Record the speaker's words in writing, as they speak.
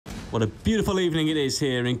What a beautiful evening it is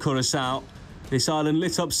here in Curacao. This island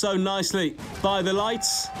lit up so nicely by the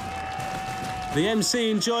lights. The MC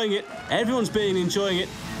enjoying it. Everyone's been enjoying it.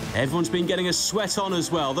 Everyone's been getting a sweat on as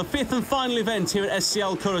well. The fifth and final event here at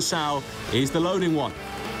SCL Curacao is the loading one.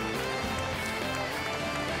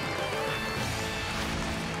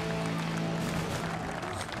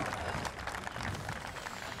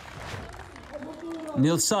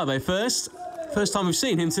 Neil Sabe first. First time we've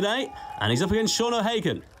seen him today. And he's up against Sean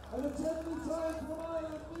O'Hagan.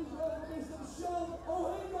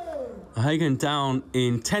 O'Hagan down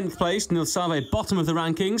in 10th place. Neil Sabe bottom of the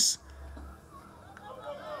rankings.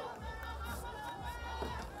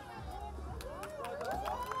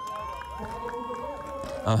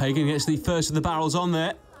 O'Hagan gets the first of the barrels on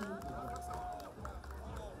there.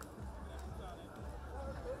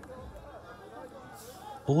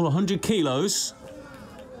 All 100 kilos.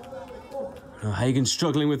 O'Hagan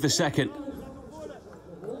struggling with the second.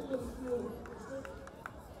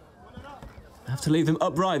 Have to leave them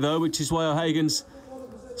upright though, which is why O'Hagan's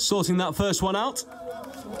sorting that first one out.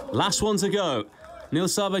 Last one to go. Neil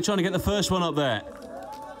Sabe trying to get the first one up there.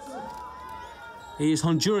 He is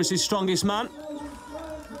Honduras' strongest man.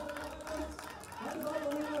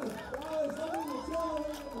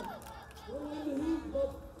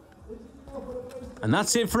 And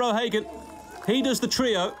that's it for O'Hagan. He does the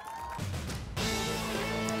trio.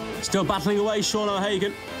 Still battling away, Sean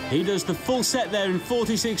O'Hagan. He does the full set there in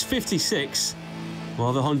 46.56,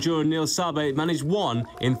 while the Honduran Neil Sabe managed one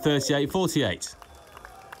in 38.48.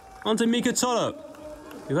 On to Mika Toro,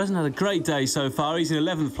 who hasn't had a great day so far. He's in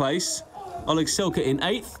 11th place. Oleg Silka in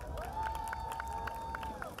 8th.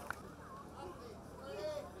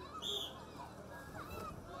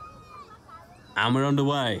 And we're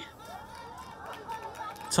underway.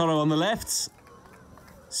 Toro on the left.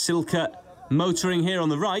 Silka motoring here on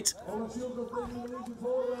the right.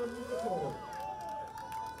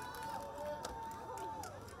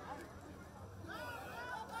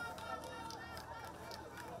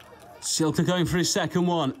 Silka going for his second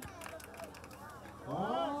one.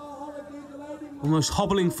 Almost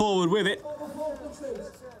hobbling forward with it.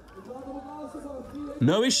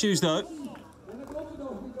 No issues though.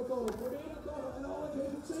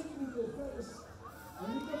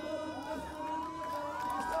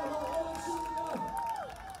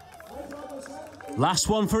 Last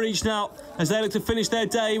one for each now, as they look to finish their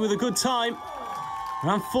day with a good time.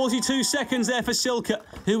 Around 42 seconds there for Silka,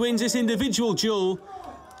 who wins this individual duel.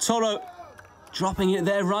 Toro dropping it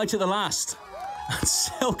there right at the last. And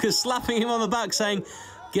Silka slapping him on the back saying,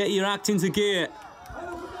 get your act into gear.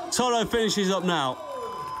 Toro finishes up now.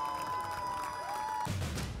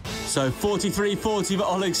 So 43.40 for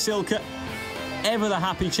Oleg Silka. Ever the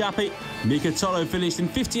happy chappy. Mika Toro finished in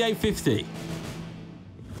 58.50.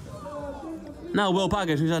 Now Will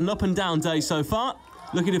Baggett, who's had an up and down day so far,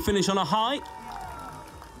 looking to finish on a high.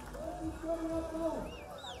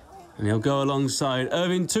 And he'll go alongside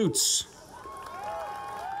Ervin Toots.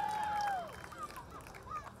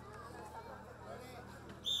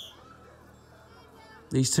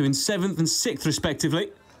 These two in 7th and 6th respectively.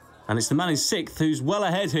 And it's the man in 6th who's well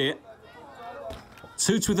ahead here.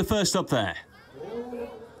 Toots with the first up there.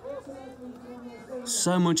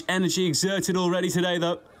 So much energy exerted already today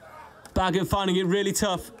though. Baggett finding it really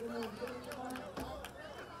tough.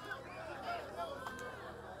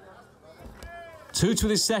 Toots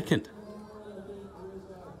with his second.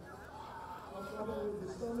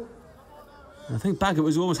 I think Baggett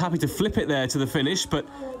was always happy to flip it there to the finish, but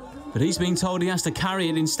he's being told he has to carry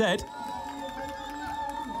it instead.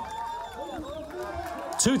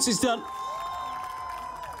 Toots is done.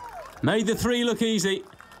 Made the 3 look easy.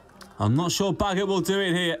 I'm not sure Baggett will do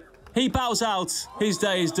it here. He bows out. His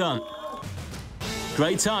day is done.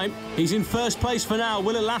 Great time. He's in first place for now.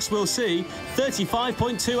 Will it last? We'll see.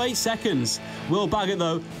 35.28 seconds. Will Baggett,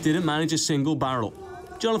 though, didn't manage a single barrel.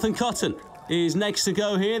 Jonathan Cotton is next to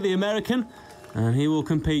go here, the American, and he will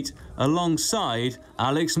compete alongside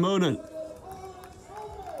Alex Monin.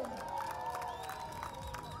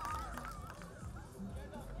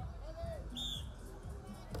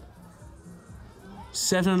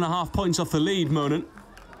 Seven and a half points off the lead, Monin.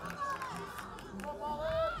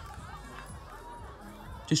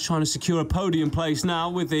 Just trying to secure a podium place now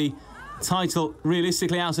with the title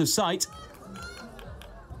realistically out of sight.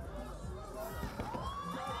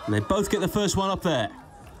 And they both get the first one up there.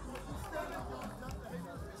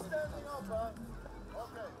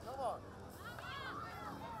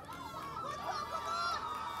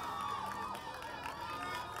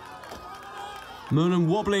 Moonen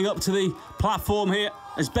wobbling up to the platform here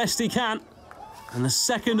as best he can. And the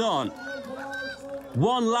second on.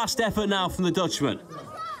 One last effort now from the Dutchman.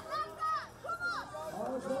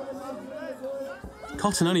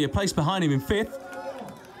 Cotton only a place behind him in 5th.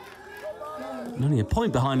 And only a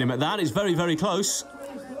point behind him at that. It's very, very close.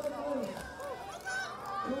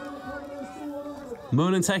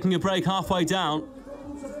 Moonen taking a break halfway down.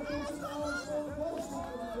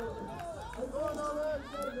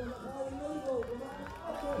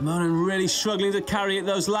 Moonen really struggling to carry it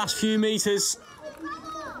those last few metres.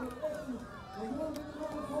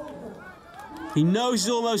 He knows he's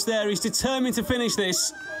almost there. He's determined to finish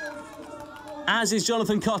this, as is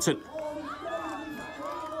Jonathan Cotton.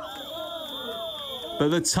 But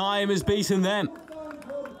the time has beaten them.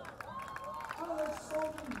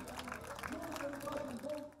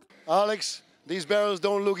 Alex, these barrels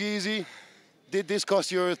don't look easy. Did this cost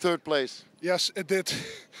you your 3rd place? Yes, it did.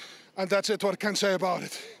 And that's it, what I can say about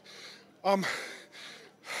it. You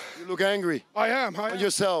look angry. I am. On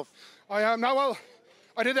yourself. I am. Now, well,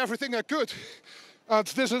 I did everything I could. And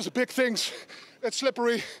this is big things. It's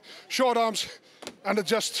slippery, short arms, and it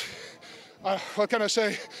just, what can I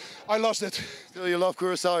say? I lost it. Still, you love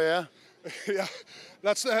Curacao, yeah? Yeah,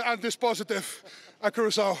 that's and this positive at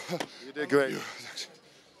Curacao. You did great. Thanks.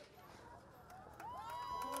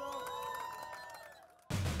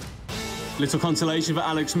 Little consolation for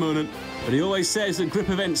Alex Moonen, but he always says that grip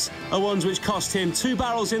events are ones which cost him 2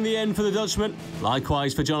 barrels in the end for the Dutchman.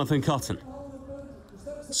 Likewise for Jonathan Cotton.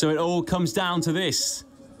 So it all comes down to this.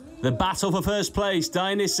 The battle for first place,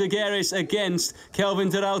 Dainis Zageris against Kelvin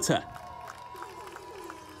de Ruyter.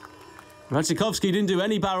 Radzikovski didn't do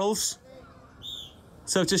any barrels.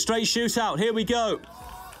 So it's a straight shootout. Here we go.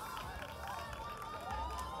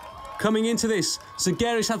 Coming into this,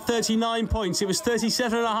 Zageris had 39 points. It was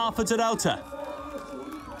 37.5 for de Ruyter.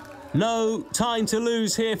 No time to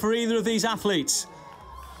lose here for either of these athletes.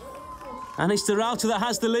 And it's de Ruyter that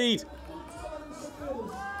has the lead.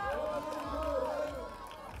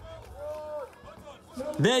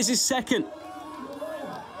 There's his 2nd.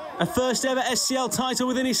 A first ever SCL title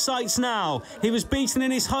within his sights now. He was beaten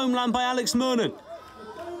in his homeland by Alex Moonen.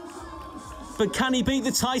 But can he beat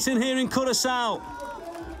the Titan here in Curacao?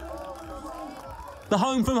 The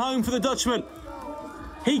home from home for the Dutchman.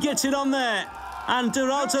 He gets it on there. And de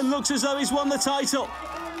Ruyter looks as though he's won the title.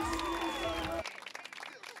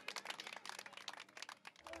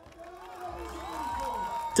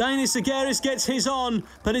 Dainis Zageris gets his on,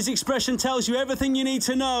 but his expression tells you everything you need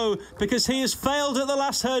to know because he has failed at the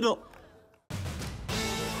last hurdle.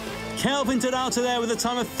 Kelvin de Ruyter there with a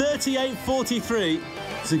time of 38.43.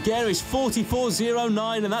 Zageris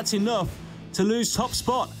 44.09, and that's enough to lose top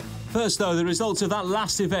spot. First, though, the results of that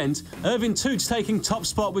last event. Ervin Toots taking top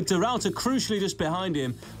spot with de Ruyter crucially just behind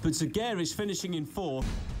him, but Zageris finishing in 4th.